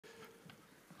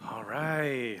All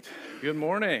right. Good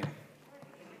morning.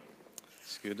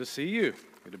 It's good to see you.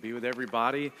 Good to be with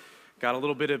everybody. Got a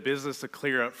little bit of business to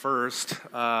clear up first.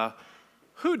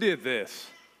 Who did this?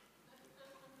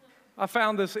 I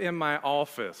found this in my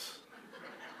office.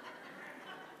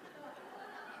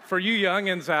 For you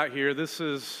youngins out here, this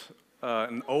is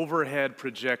an overhead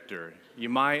projector. You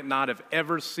might not have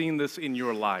ever seen this in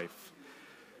your life.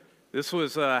 This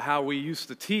was how we used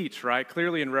to teach, right?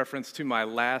 Clearly in reference to my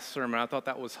last sermon. I thought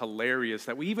that was hilarious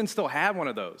that we even still have one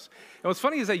of those. And what's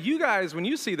funny is that you guys, when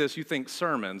you see this, you think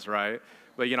sermons, right?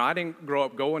 But, I didn't grow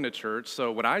up going to church,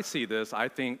 so when I see this, I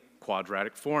think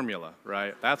quadratic formula,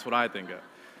 right? That's what I think of.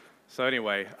 So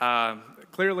anyway,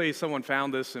 clearly someone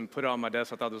found this and put it on my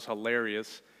desk. I thought it was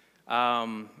hilarious.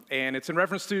 And it's in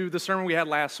reference to the sermon we had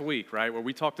last week, right? Where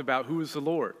we talked about who is the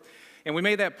Lord. And we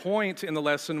made that point in the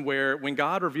lesson where when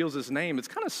God reveals his name, it's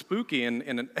kind of spooky in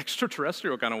an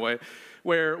extraterrestrial kind of way,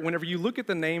 where whenever you look at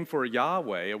the name for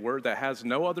Yahweh, a word that has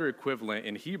no other equivalent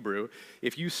in Hebrew,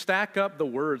 if you stack up the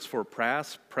words for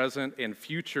past, present, and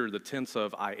future, the tense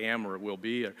of I am or will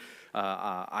be, or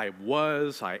I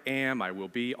was, I am, I will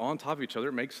be, on top of each other,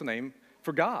 it makes the name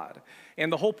for God.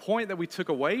 And the whole point that we took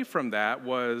away from that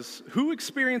was who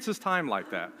experiences time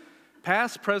like that?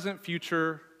 Past, present,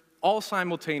 future, all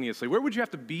simultaneously. Where would you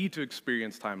have to be to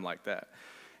experience time like that?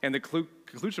 And the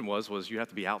conclusion was you have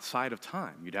to be outside of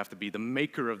time. You'd have to be the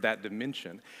maker of that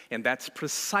dimension. And that's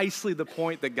precisely the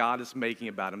point that God is making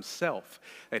about himself,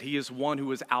 that he is one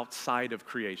who is outside of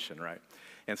creation, right?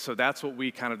 And so that's what we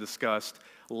kind of discussed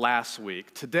last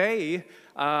week. Today,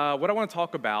 what I want to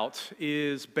talk about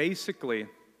is basically,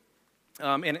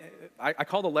 and I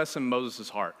call the lesson Moses'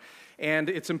 Heart. And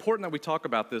it's important that we talk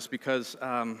about this because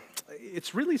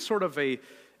it's really sort of a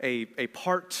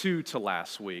part two to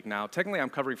last week. Now, technically I'm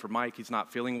covering for Mike. He's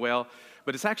not feeling well,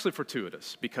 but it's actually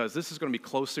fortuitous because this is going to be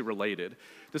closely related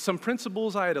to some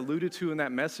principles I had alluded to in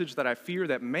that message that I fear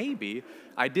that maybe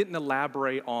I didn't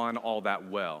elaborate on all that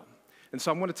well. And so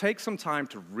I'm going to take some time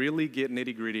to really get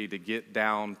nitty-gritty, to get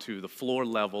down to the floor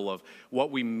level of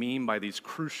what we mean by these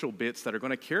crucial bits that are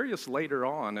going to carry us later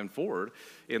on and forward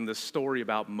in the story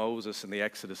about Moses and the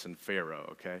Exodus and Pharaoh,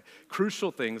 okay?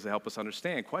 Crucial things to help us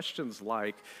understand. Questions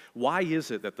like, why is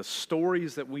it that the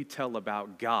stories that we tell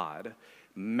about God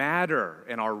matter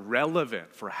and are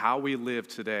relevant for how we live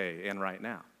today and right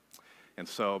now? And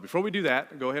so before we do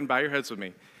that, go ahead and bow your heads with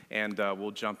me. And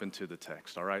we'll jump into the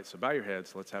text, all right? So bow your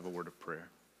heads. Let's have a word of prayer.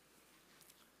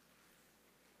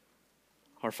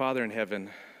 Our Father in heaven,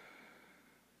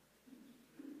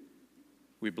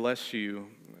 we bless you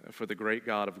for the great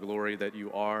God of glory that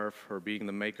you are, for being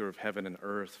the maker of heaven and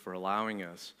earth, for allowing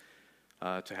us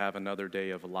to have another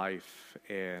day of life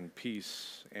and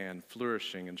peace and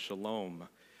flourishing and shalom.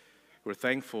 We're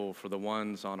thankful for the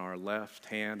ones on our left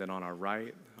hand and on our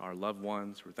right, our loved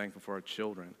ones. We're thankful for our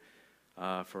children.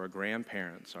 For our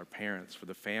grandparents, our parents, for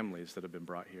the families that have been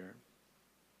brought here.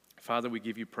 Father, we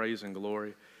give you praise and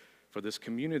glory for this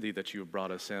community that you have brought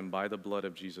us in by the blood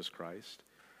of Jesus Christ.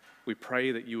 We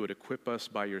pray that you would equip us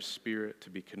by your Spirit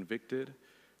to be convicted,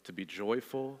 to be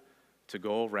joyful, to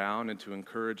go around and to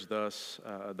encourage those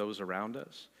around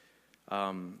us.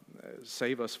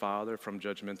 Save us, Father, from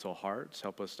judgmental hearts.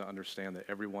 Help us to understand that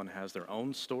everyone has their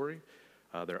own story,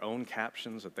 their own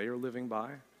captions that they are living by.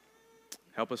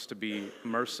 Help us to be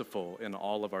merciful in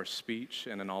all of our speech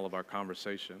and in all of our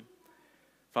conversation.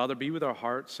 Father, be with our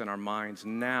hearts and our minds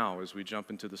now as we jump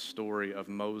into the story of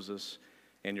Moses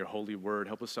and your holy word.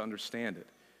 Help us to understand it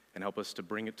and help us to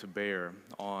bring it to bear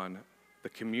on the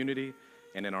community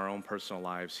and in our own personal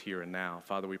lives here and now.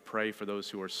 Father, we pray for those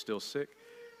who are still sick,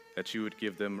 that you would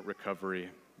give them recovery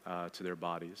to their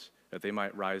bodies, that they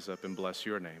might rise up and bless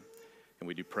your name. And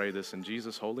we do pray this in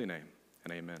Jesus' holy name,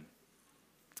 and amen.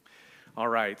 All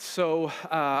right, so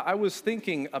I was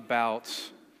thinking about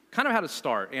kind of how to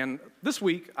start, and this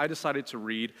week I decided to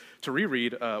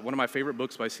reread one of my favorite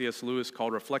books by C.S. Lewis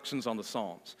called Reflections on the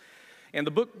Psalms. And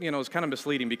the book, is kind of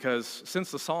misleading because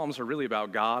since the Psalms are really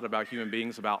about God, about human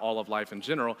beings, about all of life in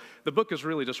general, the book is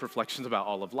really just reflections about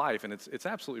all of life, and it's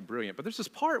absolutely brilliant. But there's this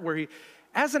part where he,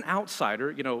 as an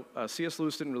outsider, C.S.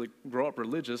 Lewis didn't really grow up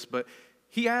religious, but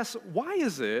he asks, why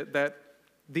is it that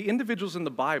the individuals in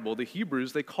the Bible, the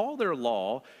Hebrews, they call their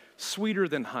law sweeter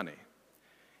than honey?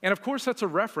 And of course, that's a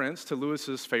reference to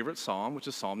Lewis's favorite psalm, which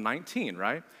is Psalm 19,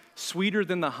 right? Sweeter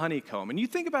than the honeycomb. And you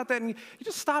think about that and you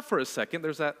just stop for a second.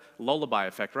 There's that lullaby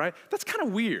effect, right? That's kind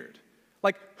of weird.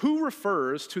 Like, who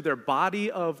refers to their body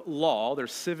of law, their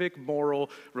civic,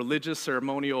 moral, religious,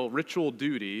 ceremonial, ritual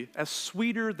duty as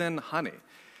sweeter than honey?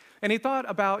 And he thought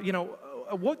about,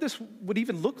 what this would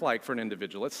even look like for an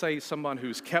individual. Let's say someone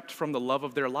who's kept from the love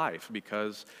of their life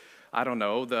because I don't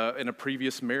know, in a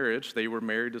previous marriage, they were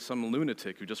married to some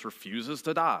lunatic who just refuses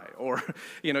to die. Or,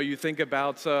 you think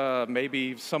about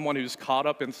maybe someone who's caught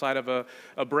up inside of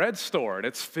a bread store, and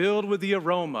it's filled with the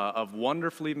aroma of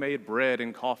wonderfully made bread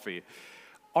and coffee.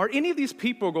 Are any of these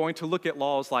people going to look at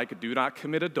laws like do not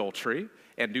commit adultery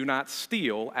and do not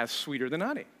steal as sweeter than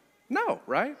honey? No,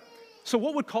 right? So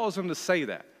what would cause them to say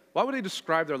that? Why would they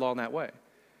describe their law in that way?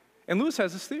 And Lewis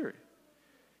has this theory.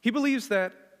 He believes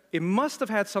that it must have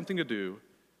had something to do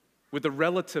with the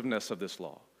relativeness of this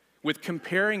law, with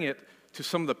comparing it to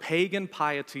some of the pagan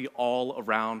piety all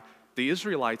around the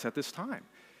Israelites at this time.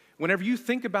 Whenever you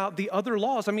think about the other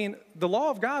laws, the law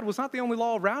of God was not the only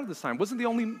law around at this time, wasn't the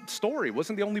only story,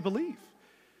 wasn't the only belief.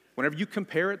 Whenever you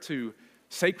compare it to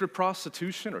sacred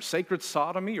prostitution or sacred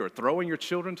sodomy or throwing your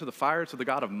children to the fire to the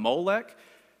god of Molech,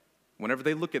 whenever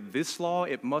they look at this law,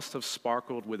 it must have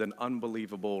sparkled with an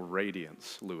unbelievable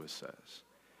radiance, Lewis says.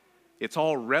 It's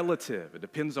all relative. It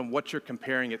depends on what you're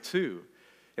comparing it to.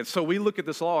 And so we look at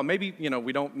this law, and maybe,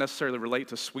 we don't necessarily relate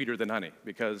to sweeter than honey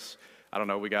because, I don't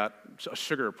know, we got a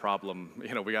sugar problem.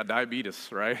 We got diabetes,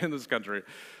 right, in this country.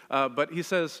 But he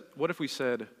says, what if we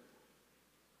said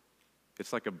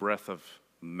it's like a breath of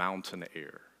mountain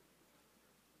air?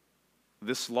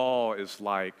 This law is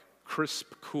like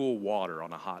crisp, cool water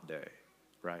on a hot day,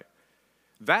 right?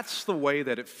 That's the way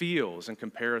that it feels in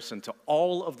comparison to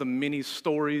all of the many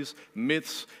stories,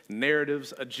 myths,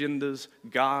 narratives, agendas,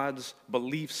 gods,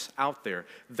 beliefs out there.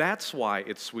 That's why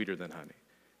it's sweeter than honey.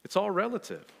 It's all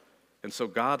relative. And so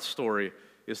God's story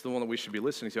is the one that we should be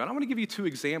listening to. And I want to give you two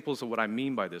examples of what I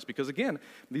mean by this, because again,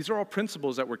 these are all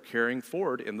principles that we're carrying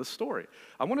forward in the story.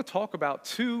 I want to talk about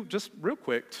two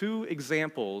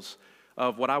examples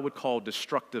of what I would call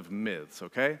destructive myths,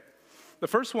 okay? The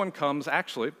first one comes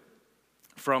actually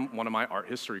from one of my art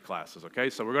history classes, okay?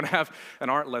 So we're going to have an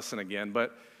art lesson again,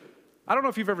 but I don't know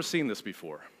if you've ever seen this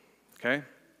before, okay?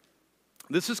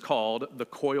 This is called the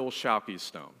Coyolxauhqui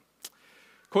stone.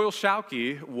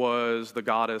 Coyolxauhqui was the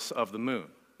goddess of the moon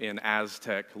in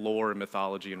Aztec lore,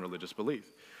 mythology, and religious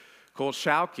belief.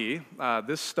 Coyolxauhqui,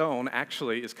 this stone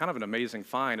actually is kind of an amazing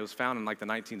find. It was found in like the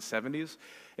 1970s,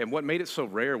 and what made it so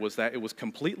rare was that it was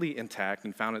completely intact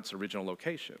and found its original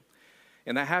location.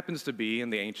 And that happens to be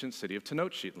in the ancient city of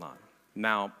Tenochtitlan.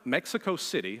 Now, Mexico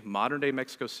City, modern-day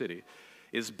Mexico City,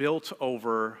 is built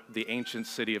over the ancient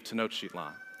city of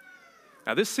Tenochtitlan.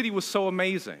 Now, this city was so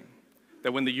amazing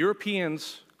that when the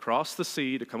Europeans crossed the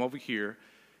sea to come over here,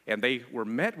 and they were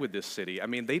met with this city,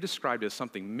 they described it as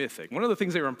something mythic. One of the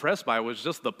things they were impressed by was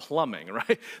just the plumbing,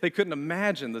 right? They couldn't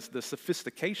imagine the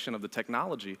sophistication of the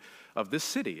technology of this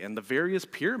city and the various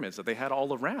pyramids that they had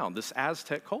all around, this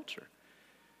Aztec culture.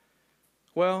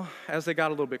 Well, as they got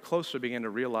a little bit closer, they began to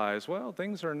realize, well,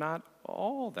 things are not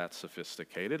all that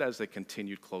sophisticated as they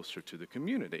continued closer to the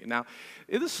community. Now,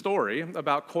 in the story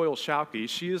about Coyolxauhqui,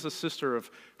 she is a sister of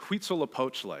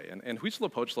Huitzilopochtli, and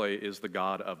Huitzilopochtli is the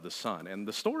god of the sun. And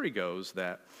the story goes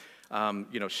that,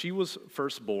 she was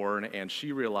first born, and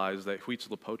she realized that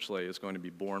Huitzilopochtli is going to be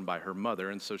born by her mother,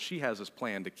 and so she has this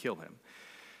plan to kill him.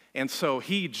 And so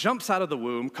he jumps out of the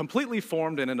womb, completely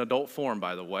formed in an adult form,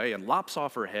 by the way, and lops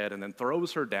off her head and then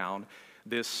throws her down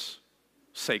this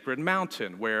sacred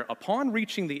mountain where upon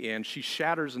reaching the end, she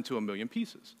shatters into 1,000,000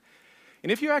 pieces.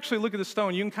 And if you actually look at the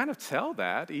stone, you can kind of tell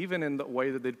that, even in the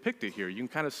way that they depict it here. You can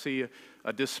kind of see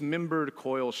a dismembered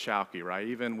Coyolxauhqui, right,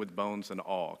 even with bones and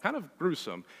all. Kind of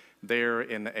gruesome there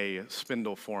in a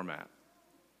spindle format.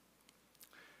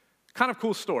 Kind of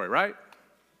cool story, right?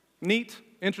 Neat,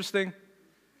 interesting.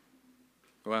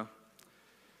 Well,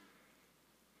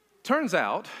 turns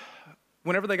out,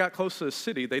 whenever they got close to the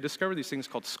city, they discovered these things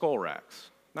called skull racks.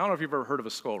 Now, I don't know if you've ever heard of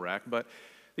a skull rack, but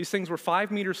these things were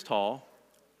 5 meters tall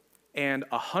and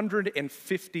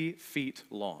 150 feet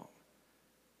long,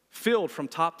 filled from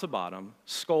top to bottom,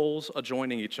 skulls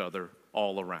adjoining each other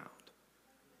all around.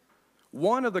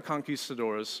 One of the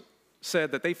conquistadors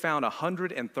said that they found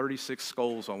 136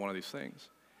 skulls on one of these things.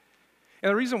 And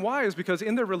the reason why is because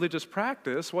in their religious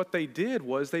practice, what they did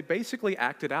was they basically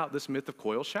acted out this myth of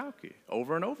Coyolxauhqui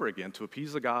over and over again to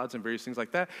appease the gods and various things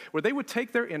like that, where they would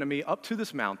take their enemy up to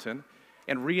this mountain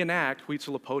and reenact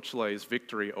Huitzilopochtli's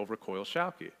victory over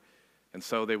Coyolxauhqui. And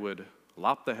so they would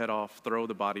lop the head off, throw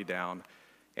the body down,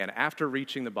 and after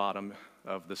reaching the bottom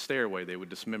of the stairway, they would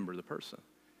dismember the person.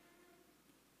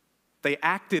 They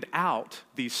acted out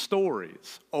these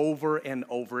stories over and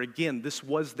over again. This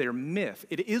was their myth.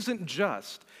 It isn't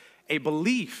just a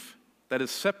belief that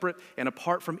is separate and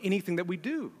apart from anything that we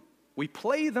do. We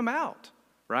play them out,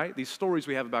 right? These stories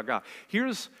we have about God.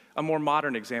 Here's a more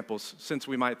modern example, since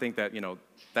we might think that,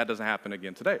 that doesn't happen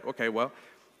again today. Okay, well,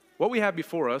 What we have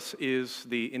before us is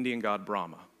the Indian god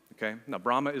Brahma, okay? Now,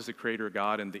 Brahma is the creator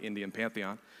god in the Indian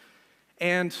pantheon.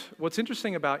 And what's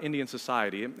interesting about Indian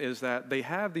society is that they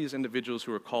have these individuals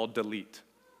who are called Dalit.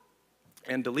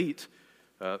 And Dalit,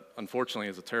 unfortunately,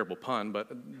 is a terrible pun,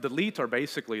 but Dalit are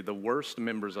basically the worst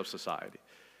members of society.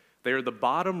 They are the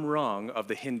bottom rung of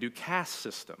the Hindu caste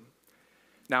system.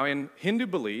 Now, in Hindu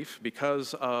belief,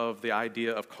 because of the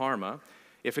idea of karma,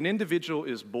 if an individual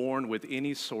is born with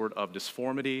any sort of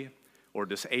disformity or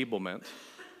disablement,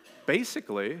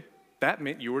 basically, that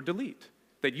meant you were Dalit,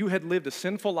 that you had lived a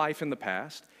sinful life in the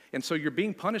past, and so you're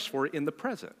being punished for it in the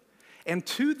present. And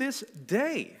to this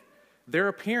day, there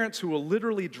are parents who will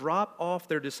literally drop off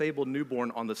their disabled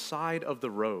newborn on the side of the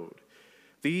road.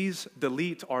 These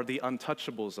Dalit are the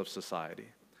untouchables of society.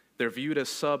 They're viewed as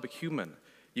subhuman.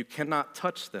 You cannot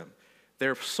touch them.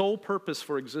 Their sole purpose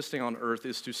for existing on earth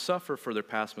is to suffer for their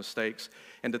past mistakes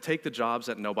and to take the jobs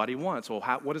that nobody wants. Well,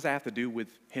 what does that have to do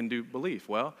with Hindu belief?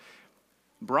 Well,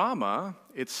 Brahma,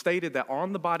 it's stated that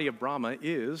on the body of Brahma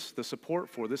is the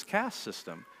support for this caste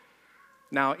system.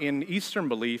 Now, in Eastern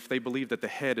belief, they believe that the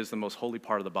head is the most holy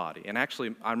part of the body. And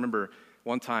actually, I remember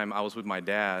one time I was with my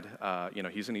dad,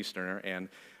 he's an Easterner, and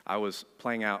I was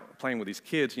playing with these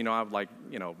kids, I would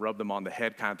rub them on the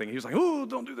head kind of thing. He was like, oh,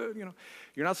 don't do that,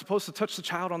 You're not supposed to touch the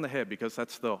child on the head because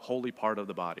that's the holy part of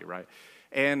the body, right?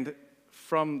 And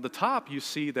from the top, you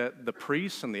see that the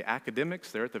priests and the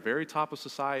academics, they're at the very top of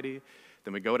society.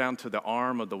 Then we go down to the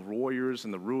arm of the warriors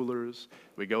and the rulers.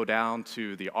 We go down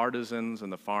to the artisans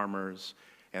and the farmers.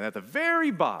 And at the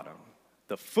very bottom,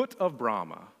 the foot of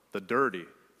Brahma, the dirty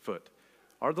foot,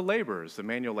 are the laborers, the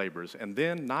manual laborers. And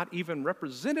then, not even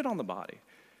represented on the body,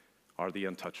 are the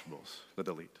untouchables, the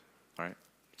Dalit. All right?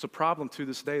 It's a problem to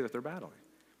this day that they're battling.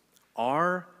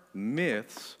 Our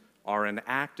myths are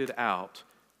enacted out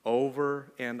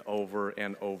over and over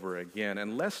and over again.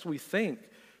 And lest we think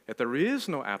that there is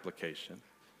no application,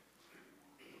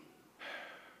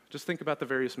 just think about the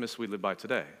various myths we live by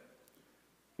today.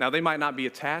 Now, they might not be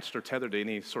attached or tethered to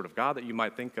any sort of God that you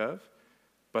might think of,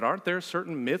 but aren't there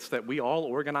certain myths that we all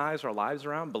organize our lives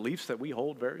around, beliefs that we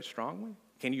hold very strongly?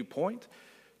 Can you point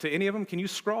to any of them? Can you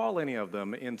scrawl any of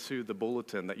them into the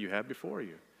bulletin that you have before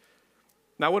you?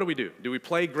 Now, what do? Do we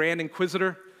play Grand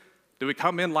Inquisitor? Do we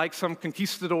come in like some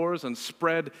conquistadors and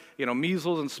spread,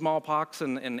 measles and smallpox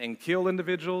and kill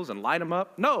individuals and light them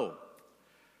up? No.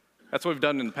 That's what we've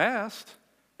done in the past.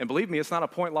 And believe me, it's not a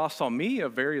point lost on me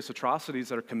of various atrocities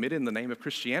that are committed in the name of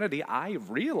Christianity. I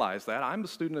realize that. I'm a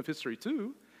student of history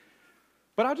too.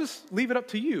 But I'll just leave it up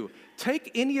to you.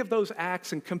 Take any of those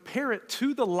acts and compare it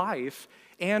to the life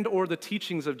and or the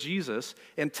teachings of Jesus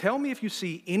and tell me if you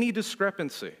see any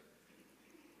discrepancy.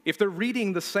 If they're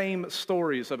reading the same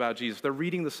stories about Jesus, they're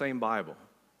reading the same Bible,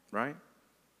 right?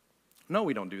 No,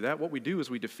 we don't do that. What we do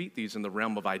is we defeat these in the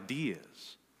realm of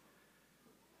ideas.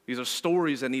 These are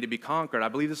stories that need to be conquered. I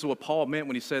believe this is what Paul meant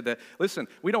when he said that, listen,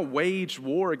 we don't wage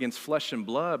war against flesh and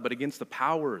blood, but against the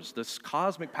powers, this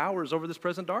cosmic powers over this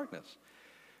present darkness.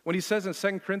 When he says in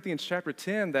 2 Corinthians chapter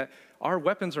 10 that our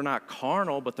weapons are not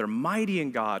carnal, but they're mighty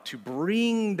in God to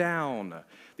bring down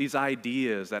these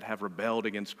ideas that have rebelled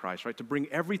against Christ, right? To bring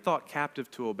every thought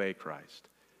captive to obey Christ.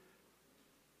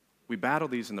 We battle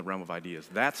these in the realm of ideas.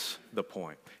 That's the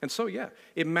point. And so,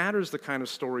 it matters the kind of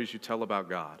stories you tell about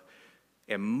God.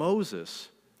 And Moses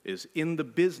is in the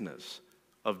business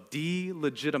of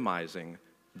delegitimizing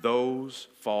those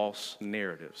false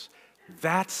narratives.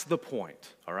 That's the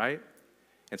point, all right?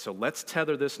 And so let's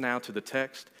tether this now to the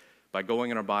text by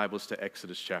going in our Bibles to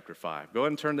Exodus chapter 5. Go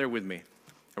ahead and turn there with me,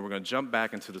 and we're going to jump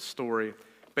back into the story,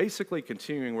 basically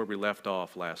continuing where we left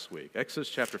off last week. Exodus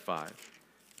chapter 5.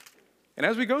 And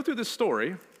as we go through this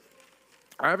story,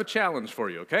 I have a challenge for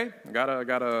you, okay? I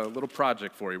got a little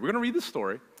project for you. We're going to read the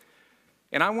story,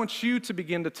 and I want you to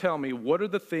begin to tell me what are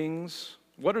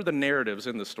the narratives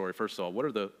in this story, first of all. What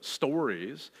are the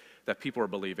stories that people are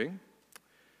believing?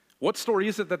 What story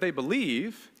is it that they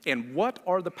believe, and what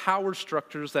are the power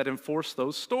structures that enforce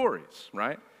those stories,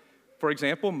 right? For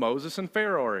example, Moses and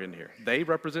Pharaoh are in here. They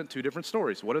represent two different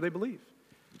stories. What do they believe?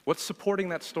 What's supporting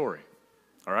that story,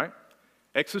 all right?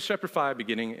 Exodus chapter 5,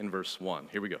 beginning in verse 1.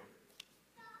 Here we go.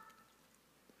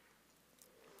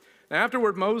 Now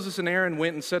afterward, Moses and Aaron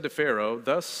went and said to Pharaoh,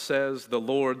 "Thus says the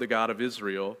Lord, the God of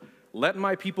Israel, let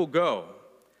my people go,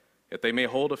 that they may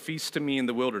hold a feast to me in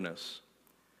the wilderness."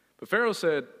 But Pharaoh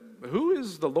said, "Who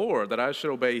is the Lord that I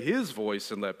should obey his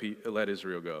voice and let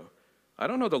Israel go? I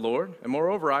don't know the Lord, and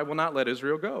moreover, I will not let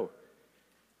Israel go."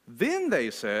 Then they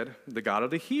said, "The God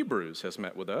of the Hebrews has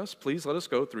met with us. Please let us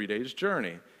go 3 days'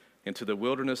 journey into the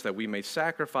wilderness that we may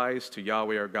sacrifice to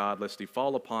Yahweh our God, lest he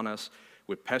fall upon us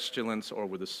with pestilence or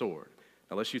with a sword.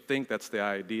 Unless you think that's the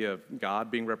idea of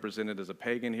God being represented as a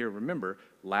pagan here, remember,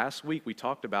 last week we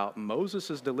talked about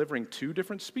Moses is delivering two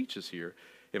different speeches here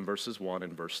in verses 1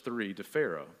 and verse 3 to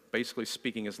Pharaoh, basically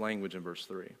speaking his language in verse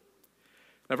 3.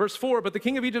 Now, verse 4, but the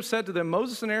king of Egypt said to them,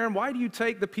 Moses and Aaron, why do you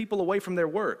take the people away from their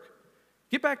work?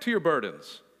 Get back to your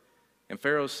burdens. And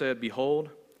Pharaoh said, behold,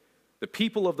 the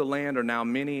people of the land are now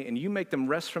many, and you make them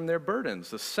rest from their burdens.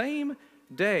 The same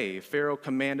day Pharaoh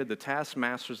commanded the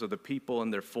taskmasters of the people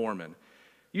and their foremen,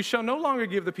 you shall no longer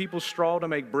give the people straw to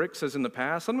make bricks as in the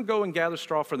past. Let them go and gather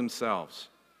straw for themselves.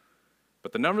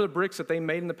 But the number of the bricks that they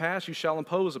made in the past you shall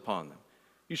impose upon them.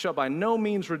 You shall by no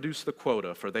means reduce the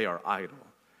quota, for they are idle.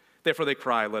 Therefore they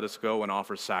cry, let us go and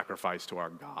offer sacrifice to our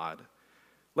God.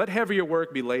 Let heavier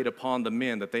work be laid upon the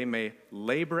men, that they may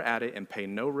labor at it and pay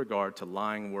no regard to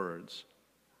lying words.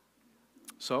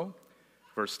 So,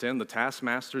 verse 10, the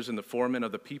taskmasters and the foremen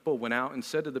of the people went out and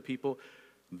said to the people,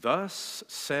 thus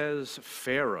says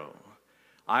Pharaoh,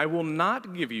 I will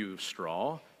not give you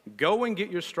straw. Go and get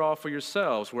your straw for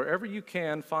yourselves, wherever you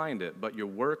can find it, but your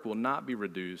work will not be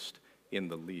reduced in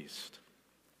the least.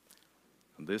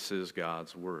 This is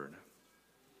God's word.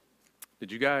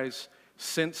 Did you guys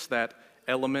sense that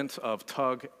element of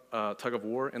tug of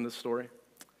war in this story?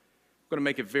 I'm going to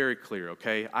make it very clear,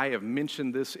 okay? I have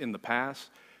mentioned this in the past,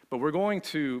 but we're going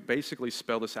to basically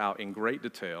spell this out in great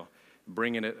detail,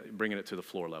 bringing it to the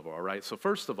floor level, all right? So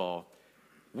first of all,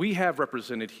 we have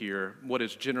represented here what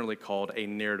is generally called a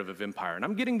narrative of empire. And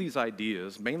I'm getting these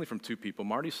ideas mainly from two people,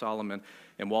 Marty Solomon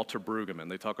and Walter Brueggemann.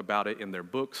 They talk about it in their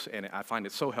books, and I find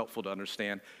it so helpful to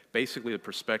understand basically the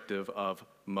perspective of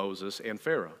Moses and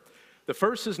Pharaoh. The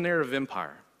first is narrative of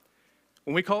empire.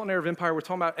 When we call it narrative of empire, we're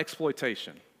talking about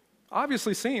exploitation,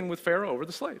 obviously seen with Pharaoh over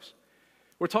the slaves.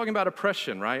 We're talking about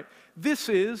oppression, right? This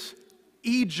is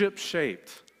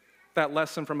Egypt-shaped, that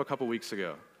lesson from a couple weeks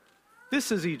ago.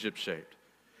 This is Egypt-shaped.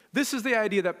 This is the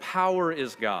idea that power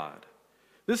is God.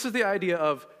 This is the idea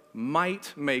of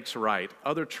might makes right,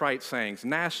 other trite sayings,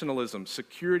 nationalism,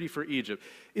 security for Egypt.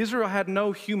 Israel had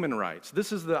no human rights.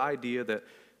 This is the idea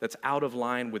that's out of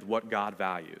line with what God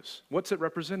values. What's it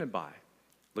represented by?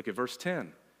 Look at verse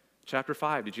 10, chapter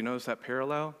 5. Did you notice that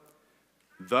parallel?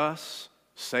 Thus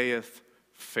saith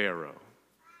Pharaoh,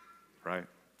 right?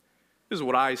 This is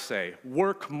what I say,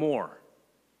 work more.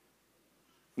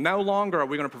 No longer are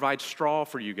we going to provide straw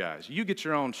for you guys. You get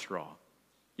your own straw.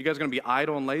 You guys are going to be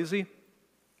idle and lazy?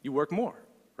 You work more,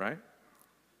 right?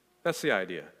 That's the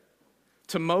idea.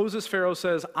 To Moses, Pharaoh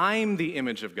says, I'm the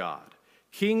image of God.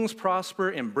 Kings prosper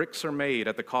and bricks are made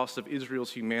at the cost of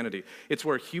Israel's humanity. It's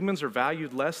where humans are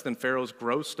valued less than Pharaoh's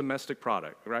gross domestic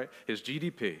product, right? His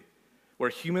GDP. Where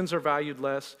humans are valued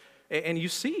less. And you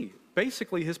see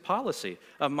basically his policy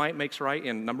of might makes right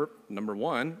in number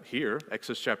one here,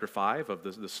 Exodus chapter 5 of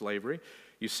the slavery.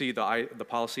 You see the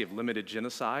policy of limited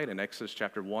genocide in Exodus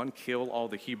chapter 1, kill all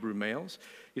the Hebrew males.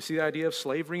 You see the idea of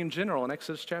slavery in general in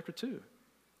Exodus chapter 2.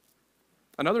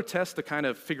 Another test to kind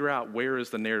of figure out where is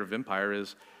the narrative empire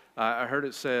is, I heard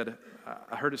it said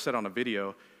on a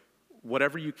video,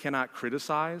 whatever you cannot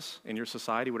criticize in your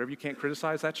society, whatever you can't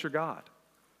criticize, that's your God.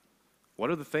 What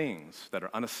are the things that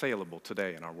are unassailable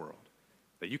today in our world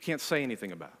that you can't say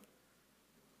anything about?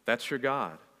 That's your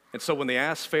God. And so when they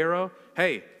asked Pharaoh,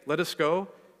 hey, let us go,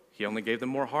 he only gave them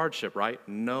more hardship, right?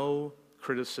 No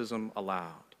criticism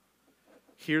allowed.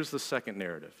 Here's the second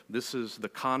narrative. This is the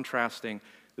contrasting,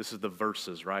 this is the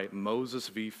verses, right? Moses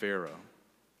v. Pharaoh.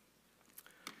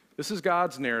 This is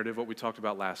God's narrative, what we talked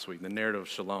about last week, the narrative of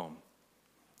Shalom.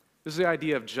 This is the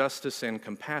idea of justice and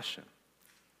compassion.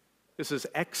 This is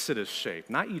Exodus-shaped,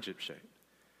 not Egypt-shaped.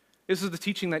 This is the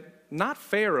teaching that not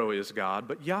Pharaoh is God,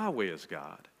 but Yahweh is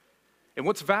God. And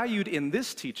what's valued in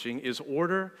this teaching is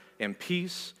order and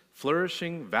peace,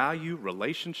 flourishing, value,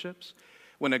 relationships.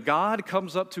 When a God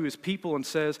comes up to his people and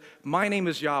says, my name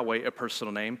is Yahweh, a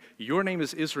personal name, your name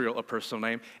is Israel, a personal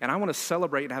name, and I want to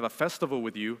celebrate and have a festival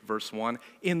with you, verse 1,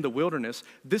 in the wilderness,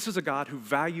 this is a God who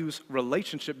values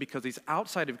relationship because he's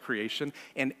outside of creation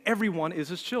and everyone is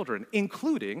his children,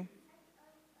 including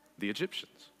the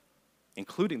Egyptians.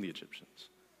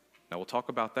 Now, we'll talk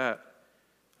about that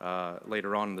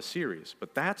later on in the series,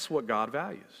 but that's what God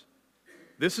values.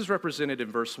 This is represented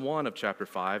in verse 1 of chapter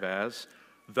 5 as,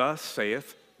 thus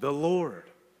saith the Lord.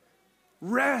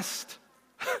 Rest,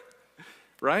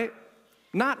 right?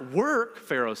 Not work,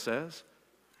 Pharaoh says.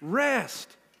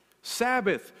 Rest,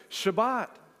 Sabbath, Shabbat,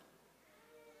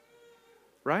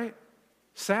 right?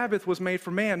 Sabbath was made for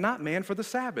man, not man for the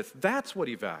Sabbath. That's what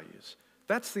he values.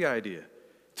 That's the idea.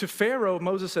 To Pharaoh,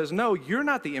 Moses says, no, you're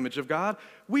not the image of God.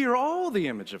 We are all the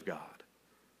image of God.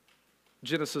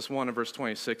 Genesis 1 and verse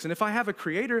 26. And if I have a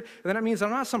creator, then that means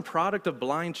I'm not some product of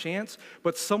blind chance,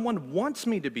 but someone wants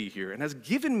me to be here and has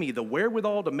given me the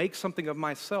wherewithal to make something of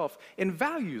myself and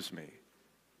values me.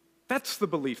 That's the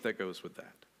belief that goes with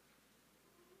that.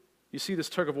 You see this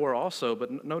tug of war also,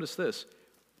 but notice this.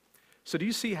 So do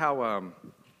you see how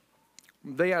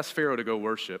they asked Pharaoh to go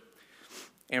worship,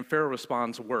 and Pharaoh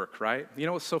responds, work, right? You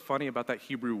know what's so funny about that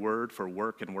Hebrew word for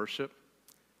work and worship?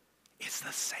 It's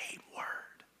the same word.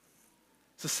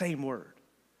 It's the same word.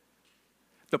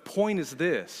 The point is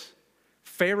this.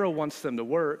 Pharaoh wants them to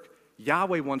work.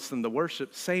 Yahweh wants them to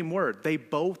worship. Same word. They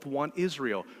both want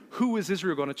Israel. Who is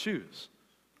Israel going to choose?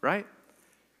 Right?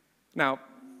 Now,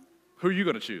 who are you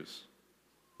going to choose?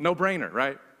 No brainer,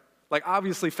 right? Like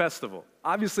obviously festival.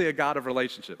 Obviously a God of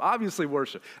relationship. Obviously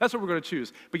worship. That's what we're going to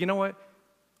choose. But you know what?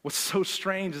 What's so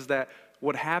strange is that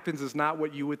what happens is not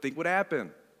what you would think would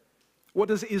happen. What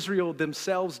does Israel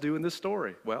themselves do in this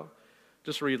story? Well,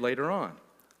 just read later on.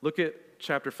 Look at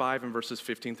chapter 5 and verses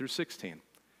 15 through 16.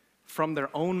 From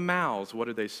their own mouths, what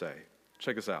did they say?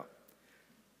 Check this out.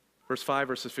 Verse 5,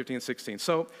 verses 15 and 16.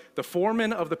 So the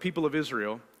foremen of the people of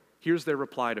Israel, here's their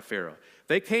reply to Pharaoh.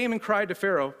 They came and cried to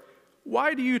Pharaoh,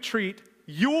 why do you treat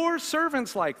your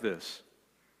servants like this?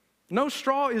 No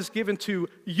straw is given to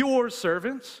your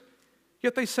servants,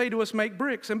 yet they say to us, make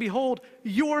bricks, and behold,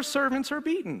 your servants are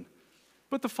beaten.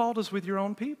 But the fault is with your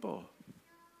own people.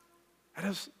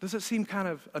 Does it seem kind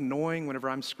of annoying whenever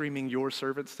I'm screaming your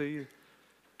servants to you?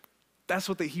 That's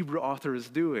what the Hebrew author is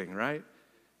doing, right?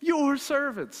 Your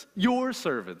servants, your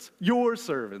servants, your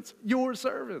servants, your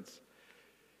servants.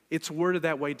 It's worded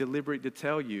that way deliberately to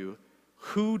tell you,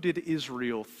 who did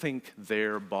Israel think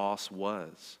their boss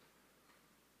was?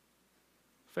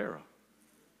 Pharaoh.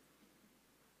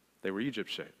 They were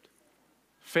Egypt-shaped.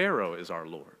 Pharaoh is our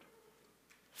Lord.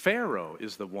 Pharaoh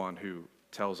is the one who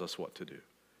tells us what to do.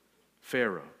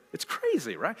 Pharaoh. It's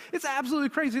crazy, right? It's absolutely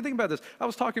crazy. Think about this. I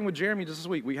was talking with Jeremy just this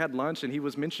week. We had lunch, and he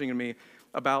was mentioning to me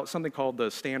about something called the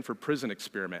Stanford Prison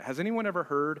Experiment. Has anyone ever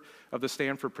heard of the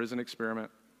Stanford Prison Experiment?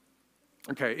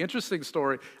 Okay, interesting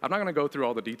story. I'm not going to go through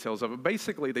all the details of it.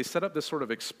 Basically, they set up this sort of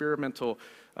experimental,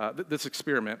 this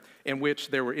experiment in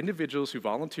which there were individuals who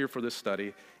volunteered for this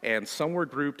study, and some were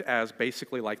grouped as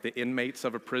basically like the inmates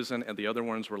of a prison, and the other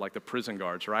ones were like the prison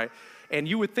guards, right? And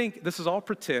you would think this is all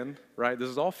pretend, right? This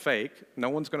is all fake. No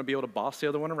one's going to be able to boss the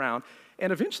other one around.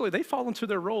 And eventually, they fall into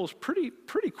their roles pretty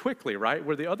quickly, right?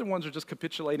 Where the other ones are just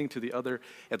capitulating to the other,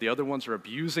 and the other ones are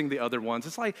abusing the other ones.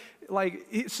 It's like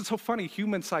it's so funny,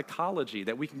 human psychology,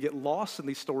 that we can get lost in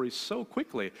these stories so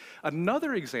quickly.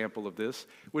 Another example of this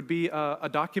would be a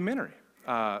documentary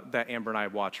that Amber and I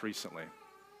watched recently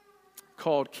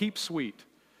called Keep Sweet.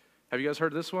 Have you guys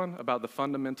heard of this one? About the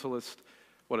fundamentalist,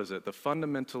 what is it? The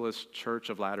Fundamentalist Church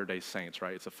of Latter-day Saints,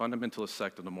 right? It's a fundamentalist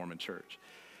sect of the Mormon Church.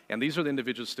 And these are the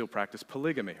individuals who still practice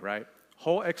polygamy, right?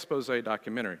 Whole expose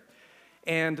documentary.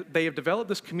 And they have developed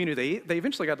this community. They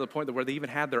eventually got to the point where they even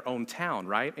had their own town,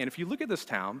 right? And if you look at this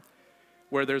town,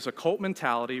 where there's a cult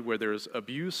mentality, where there's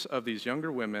abuse of these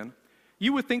younger women,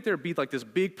 you would think there'd be like this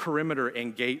big perimeter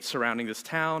and gate surrounding this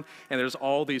town, and there's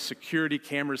all these security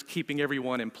cameras keeping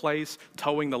everyone in place,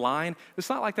 towing the line. It's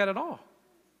not like that at all.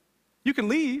 You can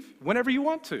leave whenever you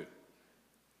want to.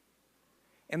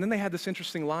 And then they had this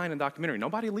interesting line in the documentary.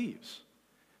 Nobody leaves.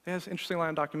 They had this interesting line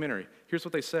in the documentary. Here's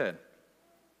what they said.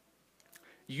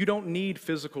 You don't need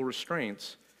physical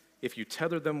restraints if you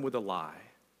tether them with a lie.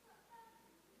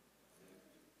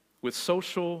 With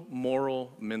social,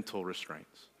 moral, mental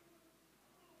restraints.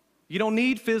 You don't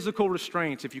need physical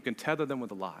restraints if you can tether them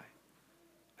with a lie.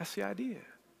 That's the idea.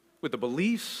 With the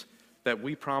beliefs that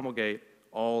we promulgate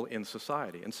all in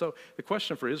society. And so the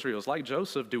question for Israel is, like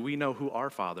Joseph, do we know who our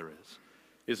father is?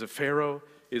 Is it Pharaoh?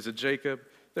 Is it Jacob?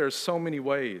 There are so many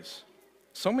ways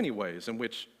in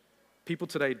which people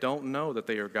today don't know that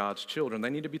they are God's children. They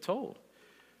need to be told.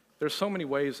 There's so many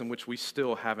ways in which we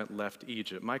still haven't left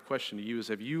Egypt. My question to you is,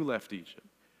 have you left Egypt?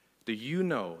 Do you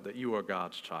know that you are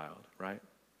God's child, right?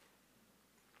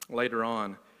 Later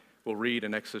on, we'll read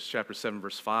in Exodus chapter 7,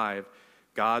 verse 5,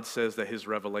 God says that his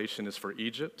revelation is for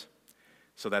Egypt,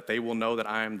 so that they will know that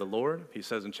I am the Lord. He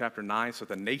says in chapter 9, so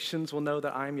the nations will know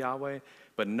that I am Yahweh.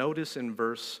 But notice in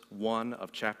verse 1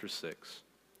 of chapter 6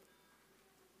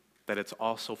 that it's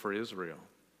also for Israel.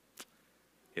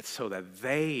 It's so that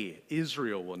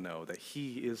Israel will know that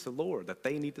he is the Lord, that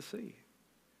they need to see.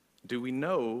 Do we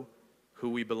know who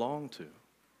we belong to?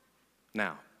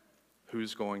 Now,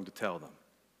 who's going to tell them?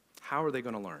 How are they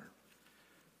going to learn?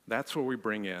 That's where we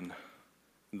bring in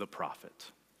the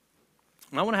prophet.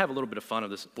 And I want to have a little bit of fun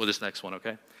with this next one,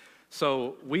 okay?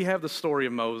 So we have the story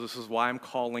of Moses. This is why I'm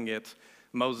calling it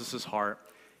Moses' heart.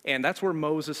 And that's where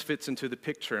Moses fits into the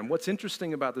picture. And what's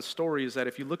interesting about this story is that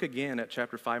if you look again at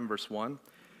chapter 5 and verse 1,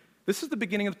 this is the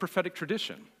beginning of the prophetic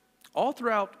tradition. All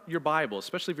throughout your Bible,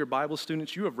 especially if you're Bible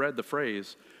students, you have read the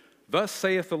phrase, "Thus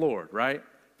saith the Lord," right?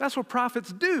 That's what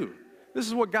prophets do. This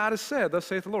is what God has said, "Thus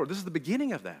saith the Lord." This is the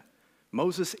beginning of that.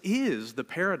 Moses is the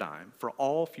paradigm for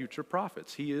all future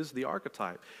prophets. He is the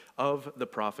archetype of the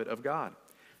prophet of God.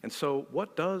 And so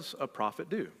what does a prophet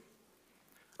do?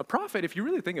 A prophet, if you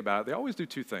really think about it, they always do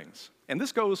two things. And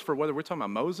this goes for whether we're talking about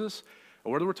Moses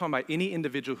or whether we're talking about any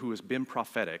individual who has been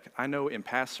prophetic. I know in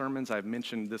past sermons I've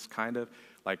mentioned this kind of,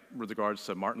 like with regards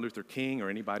to Martin Luther King or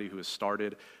anybody who has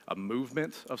started a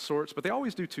movement of sorts, but they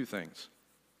always do two things.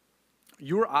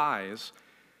 Your eyes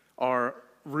are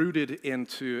rooted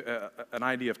into an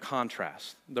idea of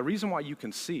contrast. The reason why you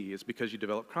can see is because you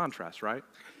develop contrast, right?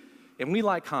 And we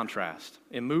like contrast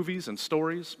in movies and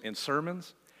stories, in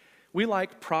sermons. We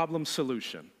like problem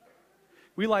solution.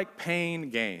 We like pain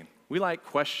gain. We like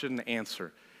question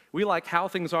answer. We like how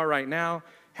things are right now,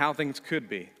 how things could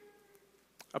be.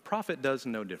 A prophet does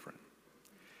no different.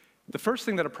 The first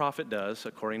thing that a prophet does,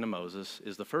 according to Moses,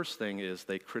 is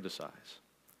they criticize.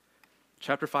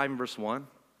 Chapter 5 and verse 1,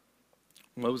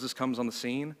 Moses comes on the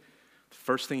scene. The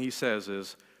first thing he says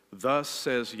is, "Thus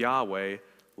says Yahweh,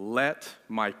 let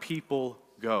my people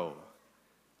go."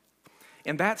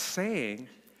 And that saying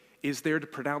is there to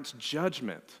pronounce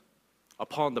judgment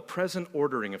upon the present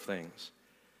ordering of things.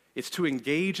 It's to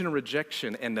engage in a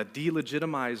rejection and a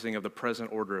delegitimizing of the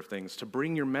present order of things, to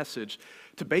bring your message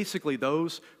to basically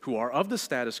those who are of the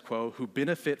status quo, who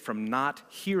benefit from not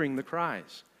hearing the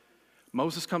cries.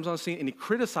 Moses comes on the scene and he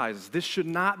criticizes, this should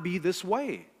not be this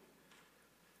way.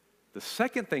 The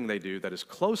second thing they do that is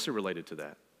closely related to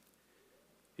that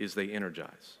is they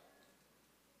energize.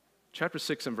 Chapter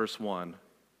 6 and verse 1,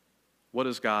 what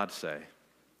does God say?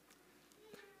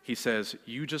 He says,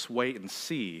 "You just wait and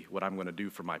see what I'm going to do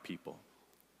for my people."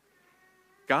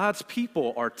 God's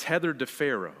people are tethered to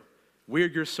Pharaoh. We're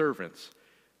your servants.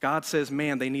 God says,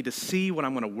 man, they need to see what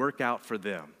I'm going to work out for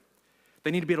them. They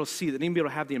need to be able to see, they need to be able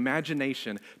to have the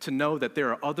imagination to know that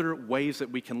there are other ways that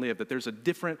we can live, that there's a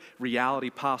different reality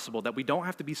possible, that we don't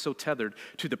have to be so tethered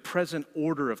to the present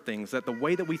order of things, that the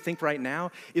way that we think right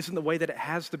now isn't the way that it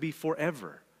has to be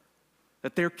forever.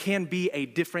 That there can be a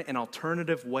different and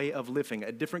alternative way of living,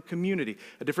 a different community,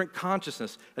 a different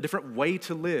consciousness, a different way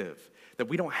to live, that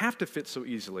we don't have to fit so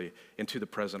easily into the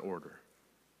present order.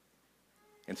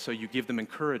 And so you give them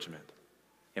encouragement.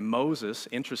 And Moses,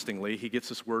 interestingly, he gets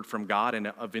this word from God and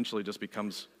it eventually just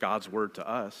becomes God's word to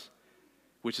us,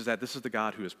 which is that this is the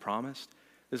God who has promised.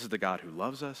 This is the God who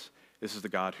loves us. This is the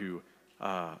God who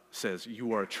says,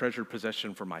 you are a treasured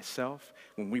possession for myself.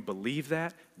 When we believe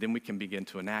that, then we can begin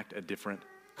to enact a different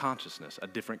consciousness, a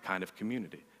different kind of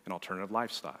community, an alternative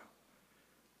lifestyle.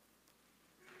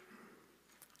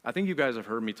 I think you guys have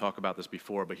heard me talk about this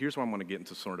before, but here's where I'm going to get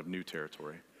into sort of new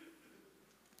territory.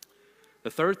 The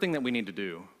third thing that we need to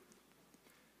do,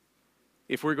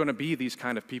 if we're going to be these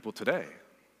kind of people today,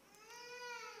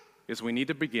 is we need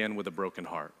to begin with a broken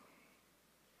heart.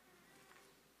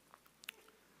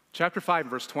 Chapter 5,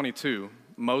 verse 22,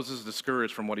 Moses is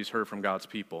discouraged from what he's heard from God's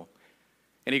people.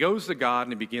 And he goes to God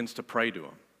and he begins to pray to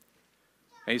him.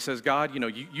 And he says, God,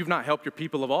 you've not helped your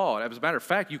people at all. As a matter of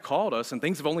fact, you called us and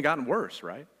things have only gotten worse,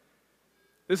 right?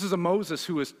 This is a Moses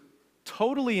who is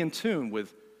totally in tune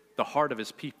with the heart of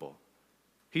his people.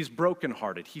 He's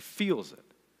brokenhearted. He feels it.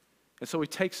 And so he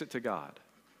takes it to God.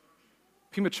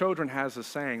 Pima Chodron has a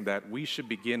saying that we should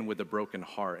begin with a broken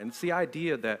heart. And it's the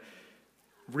idea that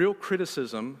real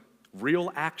criticism,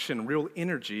 real action, real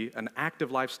energy, an active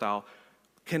lifestyle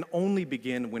can only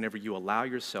begin whenever you allow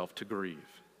yourself to grieve.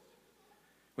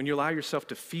 When you allow yourself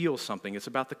to feel something, it's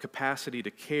about the capacity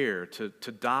to care, to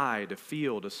die, to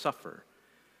feel, to suffer.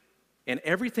 And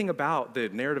everything about the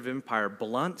narrative empire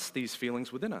blunts these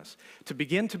feelings within us. To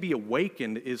begin to be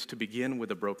awakened is to begin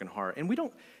with a broken heart. And we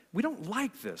don't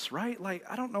like this, right? Like,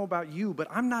 I don't know about you, but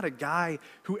I'm not a guy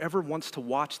who ever wants to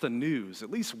watch the news, at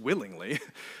least willingly,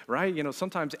 right?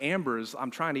 Sometimes Amber's,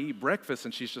 I'm trying to eat breakfast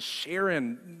and she's just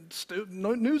sharing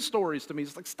news stories to me.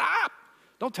 It's like, stop,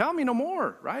 don't tell me no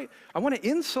more, right? I want to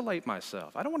insulate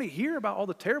myself. I don't want to hear about all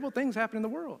the terrible things happening in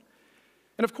the world.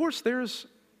 And of course, there's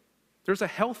a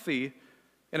healthy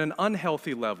and an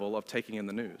unhealthy level of taking in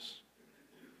the news.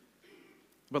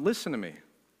 But listen to me.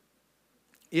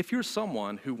 If you're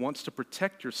someone who wants to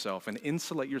protect yourself and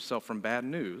insulate yourself from bad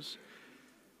news,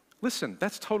 listen,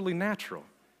 that's totally natural.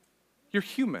 You're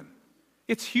human.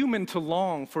 It's human to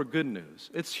long for good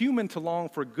news. It's human to long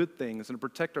for good things and to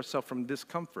protect ourselves from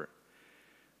discomfort.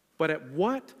 But at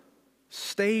what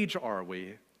stage are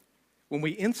we when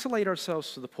we insulate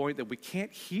ourselves to the point that we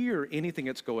can't hear anything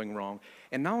that's going wrong,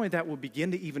 and not only that, we'll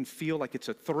begin to even feel like it's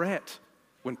a threat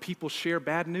when people share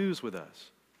bad news with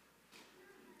us.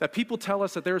 That people tell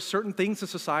us that there are certain things in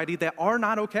society that are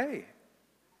not okay.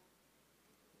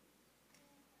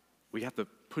 We have to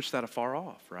push that afar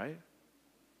off, right?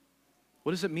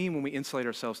 What does it mean when we insulate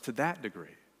ourselves to that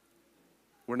degree?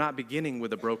 We're not beginning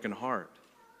with a broken heart.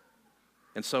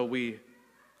 And so we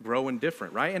grow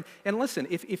indifferent, right? And listen,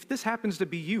 if this happens to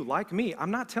be you, like me, I'm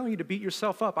not telling you to beat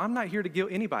yourself up. I'm not here to guilt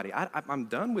anybody. I'm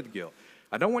done with guilt.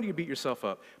 I don't want you to beat yourself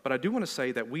up. But I do want to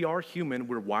say that we are human.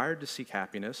 We're wired to seek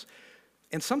happiness.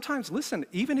 And sometimes, listen,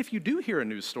 even if you do hear a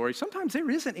news story, sometimes there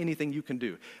isn't anything you can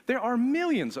do. There are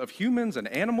millions of humans and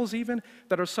animals even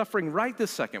that are suffering right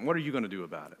this second. What are you going to do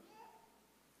about it?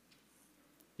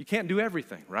 You can't do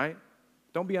everything, right?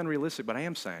 Don't be unrealistic, but I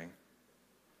am saying,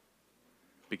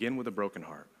 begin with a broken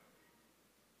heart.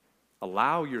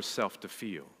 Allow yourself to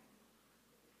feel.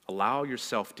 Allow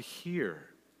yourself to hear.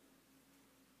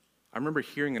 I remember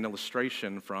hearing an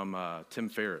illustration from Tim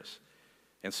Ferriss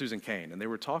and Susan Cain, and they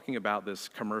were talking about this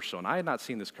commercial, and I had not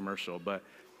seen this commercial, but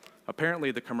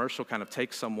apparently the commercial kind of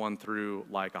takes someone through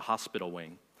like a hospital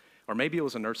wing, or maybe it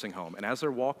was a nursing home, and as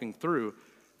they're walking through,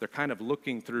 they're kind of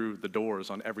looking through the doors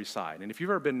on every side. And if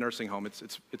you've ever been in a nursing home,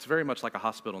 it's very much like a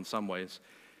hospital in some ways,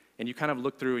 and you kind of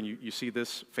look through and you see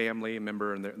this family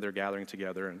member, and they're gathering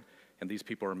together, and these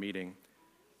people are meeting,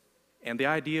 and the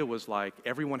idea was like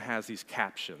everyone has these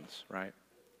captions, right?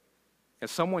 As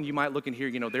someone, you might look in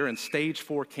here, they're in stage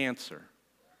 4 cancer.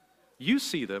 You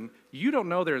see them, you don't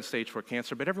know they're in stage 4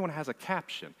 cancer, but everyone has a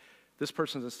caption. This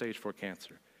person's in stage 4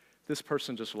 cancer. This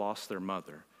person just lost their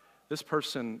mother. This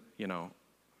person,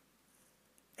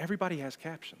 everybody has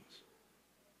captions.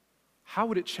 How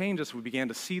would it change us if we began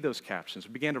to see those captions,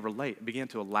 we began to relate, began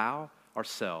to allow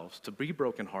ourselves to be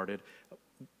brokenhearted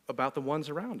about the ones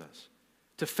around us,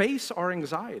 to face our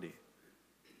anxiety,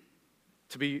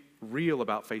 to be real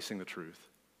about facing the truth?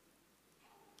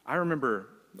 I remember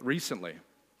recently,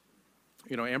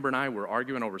 Amber and I were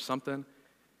arguing over something,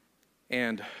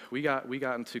 and we got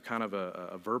into kind of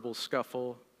a verbal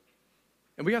scuffle,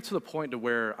 and we got to the point to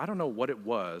where, I don't know what it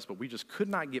was, but we just could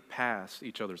not get past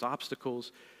each other's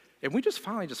obstacles, and we just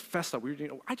finally just fessed up.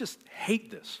 I just hate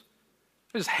this.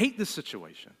 I just hate this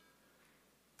situation.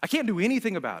 I can't do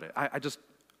anything about it. I just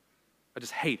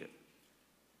hate it.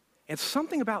 And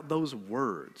something about those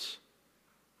words,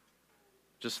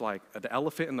 just like the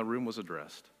elephant in the room was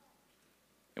addressed,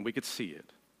 and we could see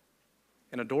it.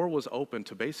 And a door was opened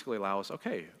to basically allow us,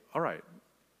 okay, all right,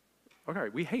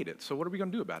 we hate it, so what are we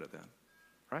going to do about it then,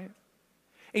 right?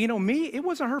 And me, it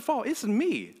wasn't her fault. It's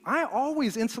me. I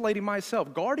always insulating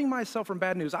myself, guarding myself from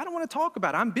bad news. I don't want to talk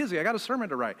about it. I'm busy. I got a sermon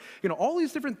to write. All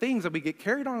these different things that we get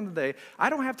carried on in the day. I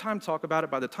don't have time to talk about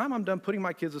it. By the time I'm done putting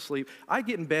my kids to sleep, I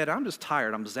get in bed. I'm just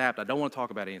tired. I'm zapped. I don't want to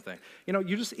talk about anything.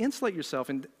 You just insulate yourself.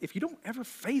 And if you don't ever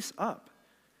face up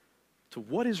to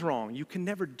what is wrong, you can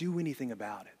never do anything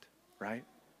about it, right?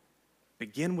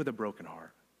 Begin with a broken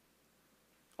heart.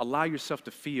 Allow yourself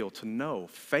to feel, to know,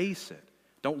 face it.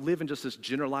 Don't live in just this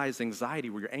generalized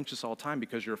anxiety where you're anxious all the time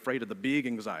because you're afraid of the big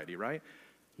anxiety, right?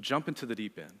 Jump into the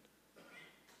deep end.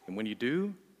 And when you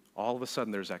do, all of a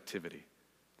sudden there's activity.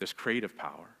 There's creative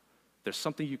power. There's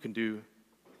something you can do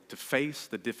to face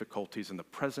the difficulties in the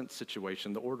present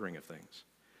situation, the ordering of things.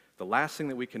 The last thing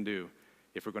that we can do,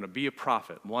 if we're going to be a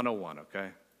prophet, 101, okay,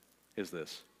 is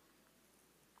this.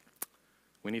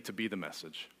 We need to be the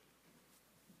message.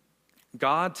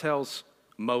 God tells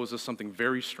Moses something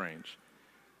very strange.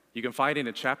 You can find it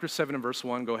in chapter 7 and verse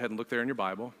 1. Go ahead and look there in your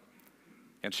Bible.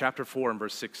 And chapter 4 and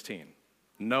verse 16.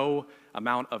 No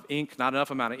amount of ink, not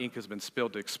enough amount of ink has been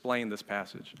spilled to explain this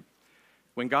passage.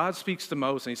 When God speaks to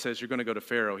Moses and he says, you're going to go to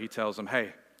Pharaoh, he tells him,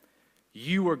 hey,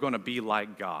 you are going to be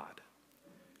like God.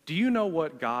 Do you know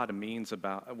what God means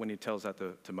about when he tells that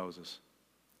to Moses?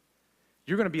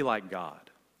 You're going to be like God.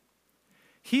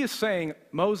 He is saying,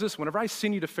 Moses, whenever I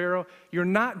send you to Pharaoh, you're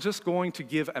not just going to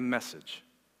give a message.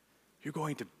 You're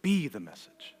going to be the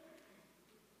message.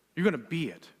 You're going to be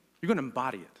it. You're going to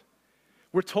embody it.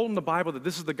 We're told in the Bible that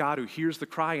this is the God who hears the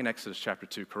cry in Exodus chapter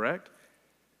 2, correct?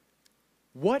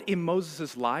 What in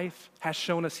Moses' life has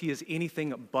shown us he is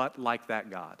anything but like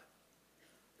that God?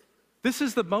 This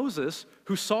is the Moses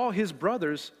who saw his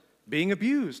brothers being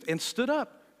abused and stood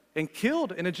up and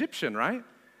killed an Egyptian, right?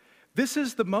 This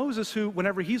is the Moses who,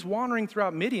 whenever he's wandering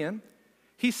throughout Midian,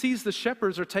 he sees the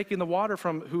shepherds are taking the water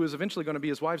from who is eventually going to be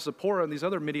his wife Zipporah and these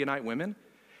other Midianite women,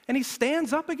 and he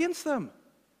stands up against them.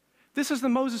 This is the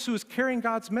Moses who is carrying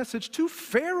God's message to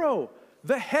Pharaoh,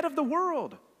 the head of the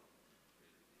world.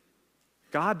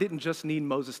 God didn't just need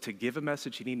Moses to give a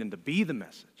message, he needed him to be the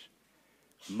message.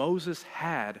 Moses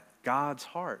had God's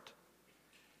heart.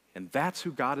 And that's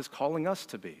who God is calling us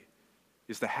to be,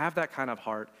 is to have that kind of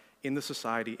heart in the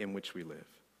society in which we live.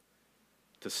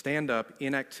 To stand up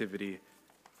in activity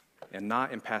and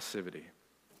not in passivity.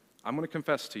 I'm going to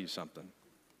confess to you something,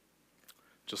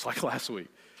 just like last week.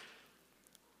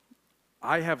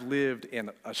 I have lived in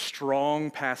a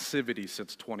strong passivity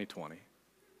since 2020.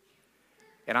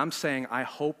 And I'm saying I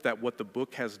hope that what the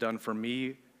book has done for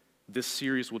me, this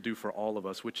series will do for all of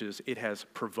us, which is it has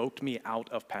provoked me out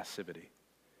of passivity.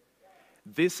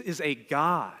 This is a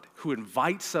God who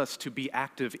invites us to be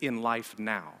active in life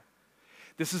now.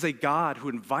 This is a God who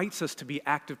invites us to be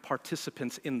active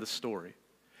participants in the story,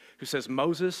 who says,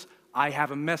 Moses, I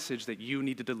have a message that you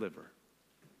need to deliver.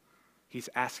 He's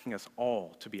asking us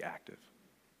all to be active,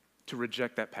 to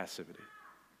reject that passivity.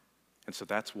 And so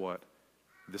that's what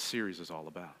this series is all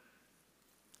about.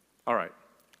 All right,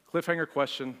 cliffhanger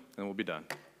question, and we'll be done.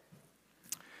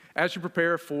 As you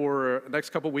prepare for the next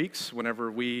couple weeks,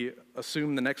 whenever we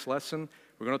assume the next lesson,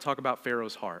 we're going to talk about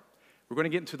Pharaoh's heart. We're going to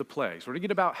get into the plagues. We're going to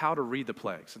get about how to read the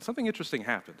plagues. And something interesting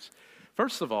happens.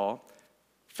 First of all,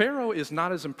 Pharaoh is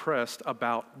not as impressed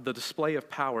about the display of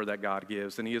power that God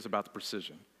gives than he is about the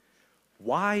precision.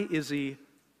 Why is he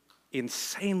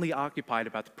insanely occupied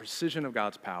about the precision of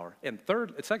God's power? And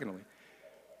secondly,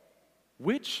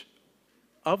 which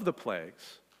of the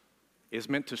plagues is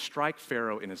meant to strike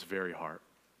Pharaoh in his very heart?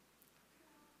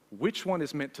 Which one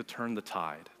is meant to turn the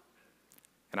tide?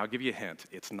 And I'll give you a hint.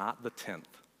 It's not the 10th.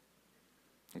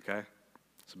 Okay?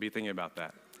 So be thinking about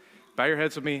that. Bow your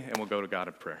heads with me, and we'll go to God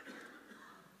in prayer.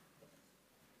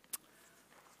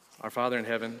 Our Father in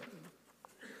heaven,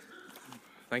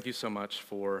 thank you so much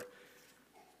for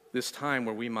this time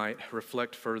where we might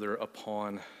reflect further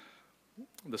upon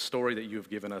the story that you have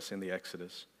given us in the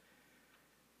Exodus.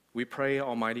 We pray,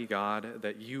 Almighty God,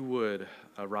 that you would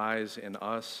arise in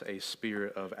us a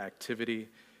spirit of activity,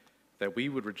 that we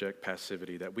would reject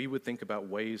passivity, that we would think about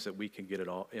ways that we can get it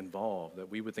all involved, that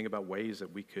we would think about ways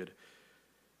that we could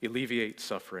alleviate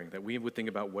suffering, that we would think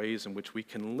about ways in which we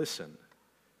can listen.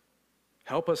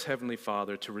 Help us, Heavenly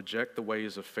Father, to reject the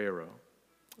ways of Pharaoh,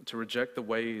 to reject the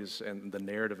ways and the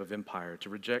narrative of empire, to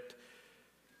reject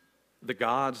the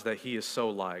gods that he is so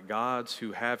like, gods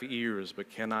who have ears but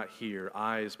cannot hear,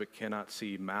 eyes but cannot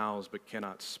see, mouths but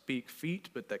cannot speak, feet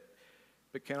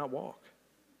but cannot walk.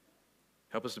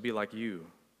 Help us to be like you,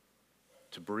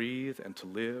 to breathe and to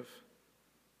live,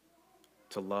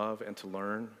 to love and to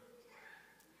learn.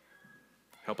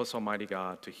 Help us, Almighty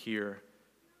God, to hear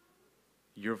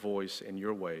your voice and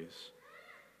your ways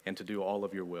and to do all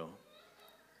of your will.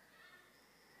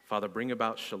 Father, bring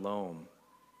about shalom,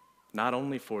 not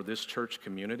only for this church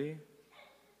community,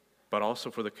 but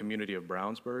also for the community of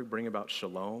Brownsburg. Bring about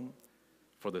shalom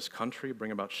for this country.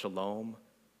 Bring about shalom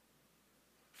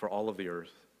for all of the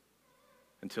earth.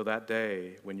 Until that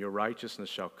day when your righteousness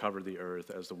shall cover the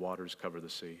earth as the waters cover the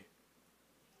sea.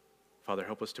 Father,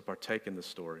 help us to partake in this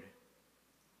story.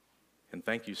 And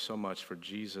thank you so much for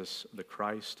Jesus, the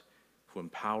Christ, who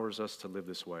empowers us to live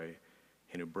this way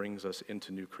and who brings us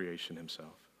into new creation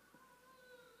himself.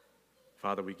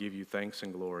 Father, we give you thanks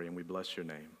and glory, and we bless your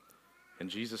name. In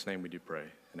Jesus' name we do pray,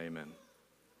 and amen.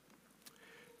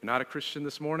 If you're not a Christian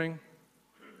this morning,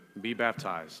 be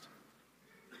baptized.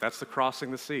 That's the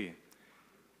crossing the sea.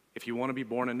 If you want to be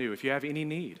born anew, if you have any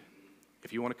need,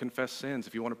 if you want to confess sins,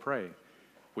 if you want to pray,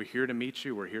 we're here to meet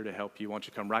you. We're here to help you. Why don't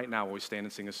you come right now while we stand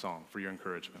and sing a song for your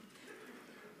encouragement.